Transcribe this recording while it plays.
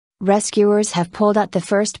Rescuers have pulled out the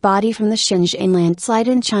first body from the Xinjiang landslide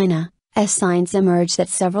in China, as signs emerge that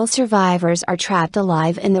several survivors are trapped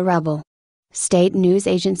alive in the rubble. State news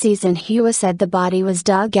agency Xinhua said the body was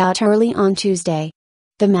dug out early on Tuesday.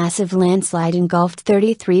 The massive landslide engulfed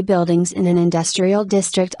 33 buildings in an industrial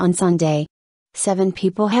district on Sunday. 7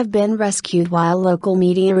 people have been rescued while local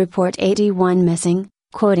media report 81 missing,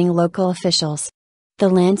 quoting local officials. The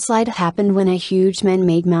landslide happened when a huge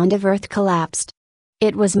man-made mound of earth collapsed.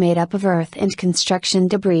 It was made up of earth and construction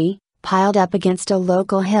debris, piled up against a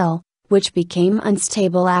local hill, which became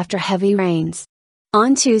unstable after heavy rains.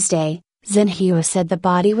 On Tuesday, Xinhua said the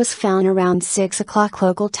body was found around 6 o'clock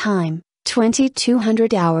local time,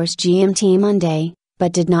 2200 hours GMT Monday,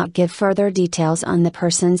 but did not give further details on the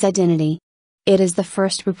person's identity. It is the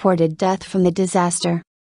first reported death from the disaster.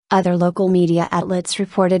 Other local media outlets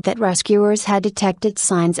reported that rescuers had detected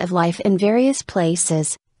signs of life in various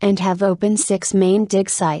places, and have opened 6 main dig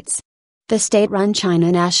sites. The state-run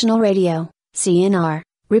China National Radio, CNR,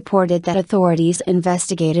 reported that authorities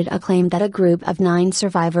investigated a claim that a group of 9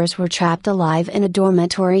 survivors were trapped alive in a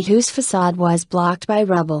dormitory whose facade was blocked by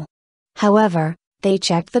rubble. However, they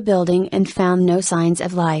checked the building and found no signs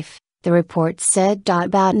of life. The report said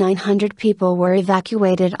about 900 people were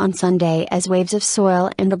evacuated on Sunday as waves of soil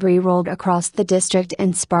and debris rolled across the district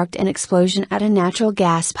and sparked an explosion at a natural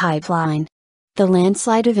gas pipeline. The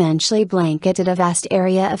landslide eventually blanketed a vast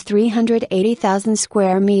area of 380,000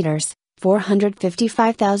 square meters,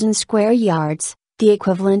 455,000 square yards, the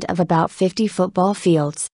equivalent of about 50 football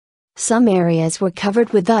fields. Some areas were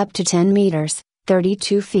covered with up to 10 meters,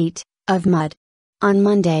 32 feet, of mud. On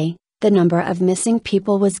Monday, the number of missing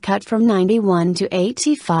people was cut from 91 to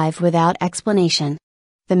 85 without explanation.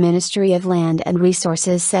 The Ministry of Land and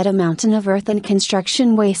Resources said a mountain of earth and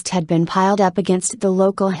construction waste had been piled up against the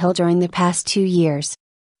local hill during the past 2 years.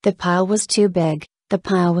 The pile was too big, the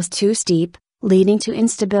pile was too steep, leading to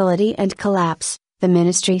instability and collapse, the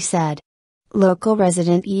ministry said. Local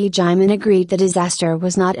resident Yi Jimin agreed the disaster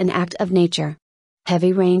was not an act of nature.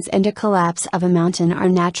 Heavy rains and a collapse of a mountain are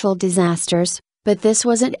natural disasters, but this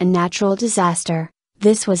wasn't a natural disaster,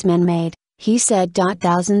 this was man-made, he said.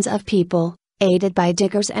 Thousands of people, aided by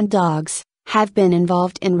diggers and dogs, have been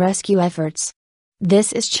involved in rescue efforts.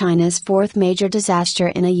 This is China's 4th major disaster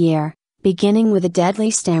in a year, beginning with a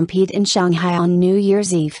deadly stampede in Shanghai on New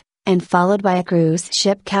Year's Eve, and followed by a cruise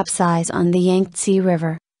ship capsize on the Yangtze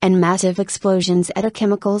River, and massive explosions at a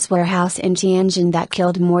chemicals warehouse in Tianjin that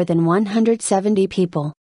killed more than 170 people.